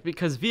something. Like,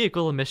 because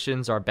vehicle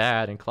emissions are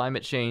bad and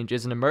climate change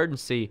is an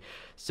emergency,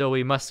 so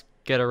we must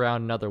get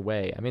around another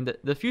way. I mean,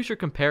 the future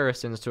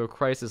comparisons to a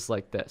crisis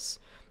like this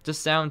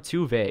just sound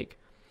too vague.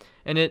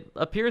 And it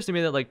appears to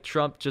me that, like,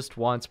 Trump just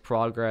wants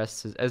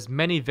progress, as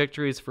many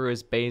victories for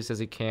his base as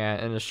he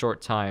can in a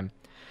short time.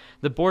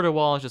 The border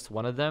wall is just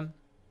one of them.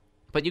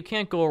 But you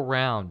can't go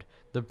around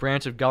the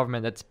branch of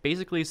government that's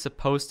basically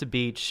supposed to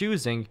be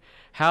choosing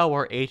how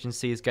our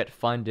agencies get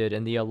funded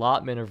and the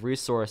allotment of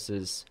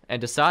resources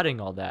and deciding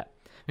all that.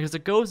 Because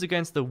it goes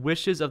against the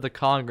wishes of the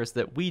Congress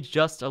that we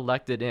just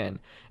elected in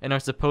and are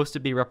supposed to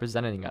be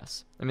representing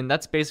us. I mean,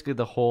 that's basically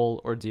the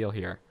whole ordeal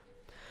here.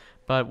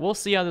 But we'll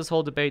see how this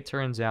whole debate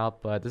turns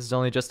out, but this is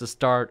only just the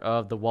start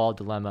of the wall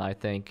dilemma, I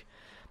think.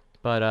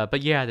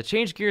 But yeah, to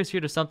change gears here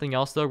to something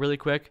else, though, really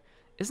quick,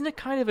 isn't it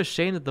kind of a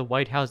shame that the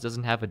White House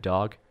doesn't have a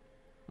dog?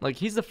 Like,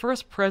 he's the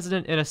first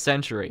president in a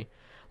century,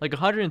 like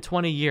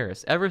 120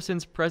 years, ever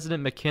since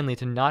President McKinley,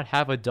 to not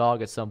have a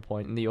dog at some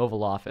point in the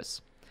Oval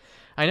Office.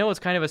 I know it's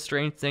kind of a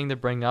strange thing to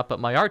bring up, but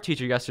my art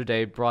teacher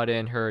yesterday brought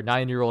in her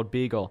 9-year-old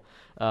beagle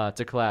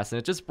to class, and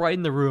it just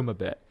brightened the room a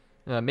bit.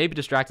 Maybe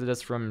distracted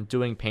us from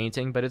doing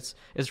painting, but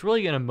it's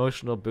really an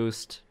emotional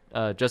boost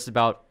just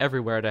about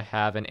everywhere to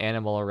have an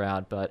animal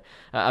around. But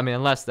I mean,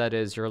 unless that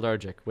is you're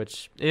allergic,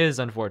 which is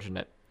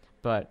unfortunate.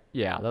 But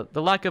yeah,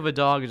 the lack of a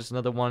dog is just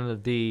another one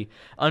of the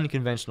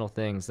unconventional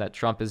things that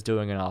Trump is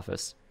doing in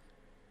office.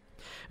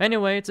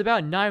 Anyway, it's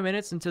about 9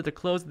 minutes into the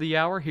close of the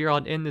hour here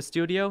on In the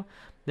Studio.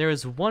 There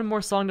is one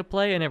more song to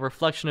play and a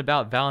reflection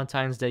about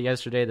Valentine's Day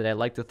yesterday that I'd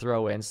like to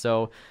throw in.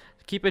 So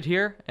keep it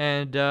here,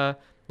 and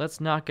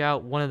let's knock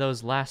out one of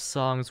those last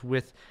songs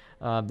with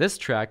this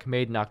track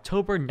made in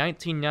October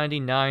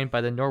 1999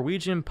 by the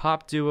Norwegian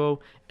pop duo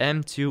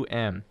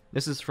M2M.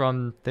 This is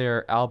from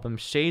their album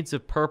Shades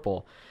of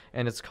Purple,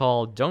 and it's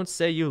called Don't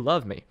Say You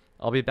Love Me.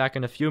 I'll be back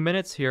in a few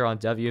minutes here on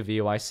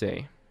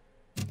WVYC.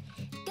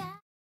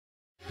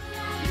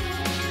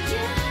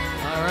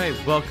 Alright,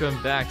 right,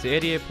 welcome back to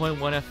 88.1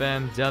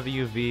 FM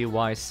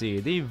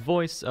WVYC, the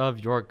voice of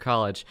your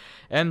college.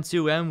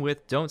 M2M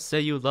with Don't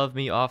Say You Love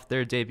Me off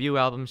their debut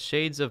album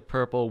Shades of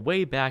Purple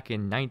way back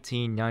in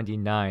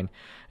 1999.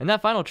 And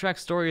that final track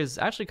story is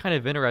actually kind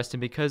of interesting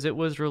because it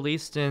was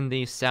released in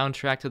the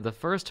soundtrack to the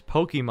first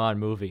Pokemon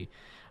movie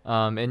in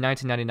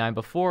 1999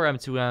 before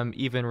M2M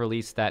even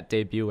released that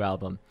debut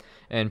album.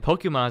 And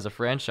Pokemon as a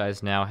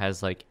franchise now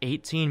has like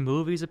 18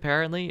 movies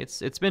apparently.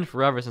 It's been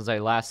forever since I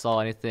last saw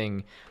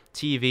anything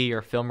TV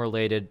or film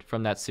related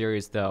from that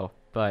series though.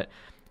 But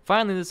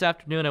finally this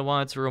afternoon I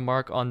wanted to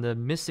remark on the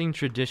missing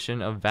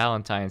tradition of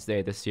Valentine's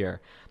Day this year.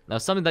 Now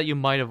something that you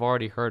might have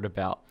already heard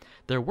about.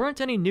 There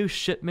weren't any new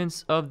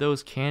shipments of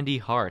those candy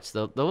hearts,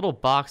 the little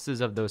boxes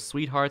of those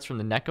sweethearts from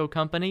the Necco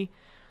company.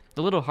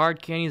 The little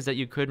hard candies that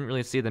you couldn't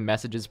really see the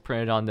messages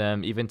printed on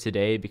them even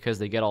today because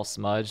they get all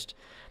smudged.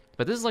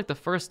 But this is like the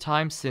first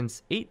time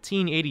since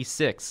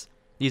 1886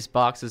 these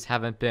boxes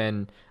haven't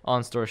been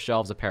on store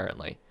shelves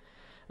apparently.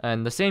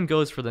 And the same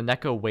goes for the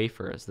Necco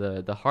wafers,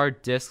 the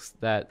hard discs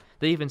that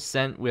they even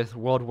sent with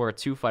World War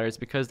II fighters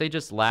because they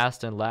just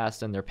last and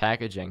last in their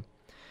packaging.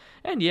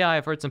 And yeah,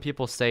 I've heard some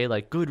people say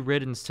like good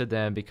riddance to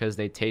them because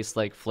they taste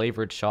like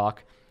flavored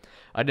chalk.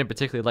 I didn't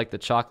particularly like the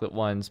chocolate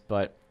ones,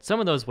 but some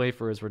of those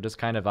wafers were just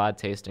kind of odd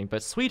tasting.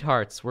 But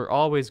sweethearts were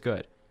always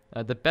good.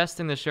 The best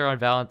thing to share on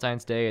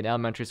Valentine's Day in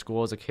elementary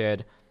school as a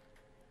kid.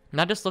 And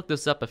I just looked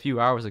this up a few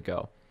hours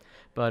ago.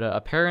 But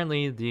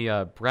apparently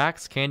the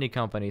Brax Candy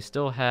Company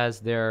still has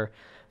their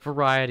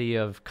variety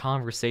of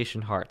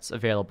conversation hearts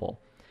available.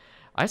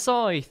 I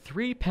saw a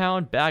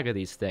 3-pound bag of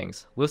these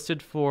things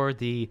listed for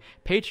the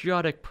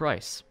patriotic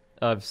price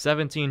of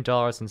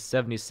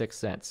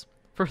 $17.76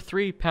 for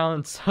 3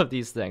 pounds of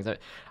these things.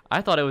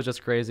 I thought it was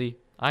just crazy.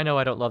 I know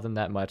I don't love them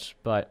that much,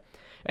 but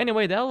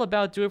anyway, that'll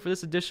about do it for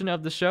this edition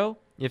of the show.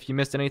 If you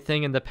missed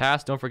anything in the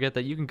past, don't forget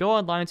that you can go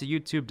online to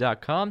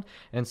youtube.com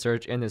and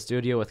search In the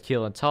Studio with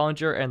Keelan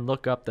Tollinger and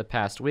look up the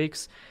past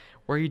weeks,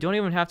 where you don't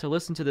even have to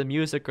listen to the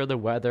music or the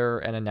weather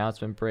and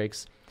announcement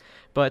breaks.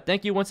 But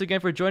thank you once again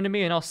for joining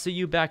me, and I'll see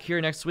you back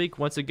here next week.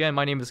 Once again,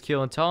 my name is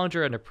Keelan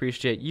Tollinger, and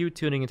appreciate you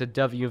tuning into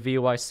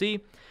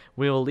WVYC.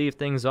 We will leave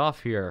things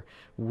off here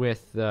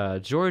with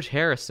George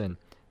Harrison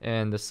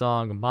and the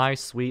song My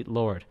Sweet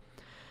Lord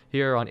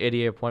here on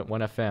 88.1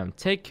 FM.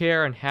 Take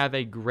care and have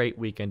a great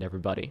weekend,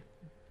 everybody.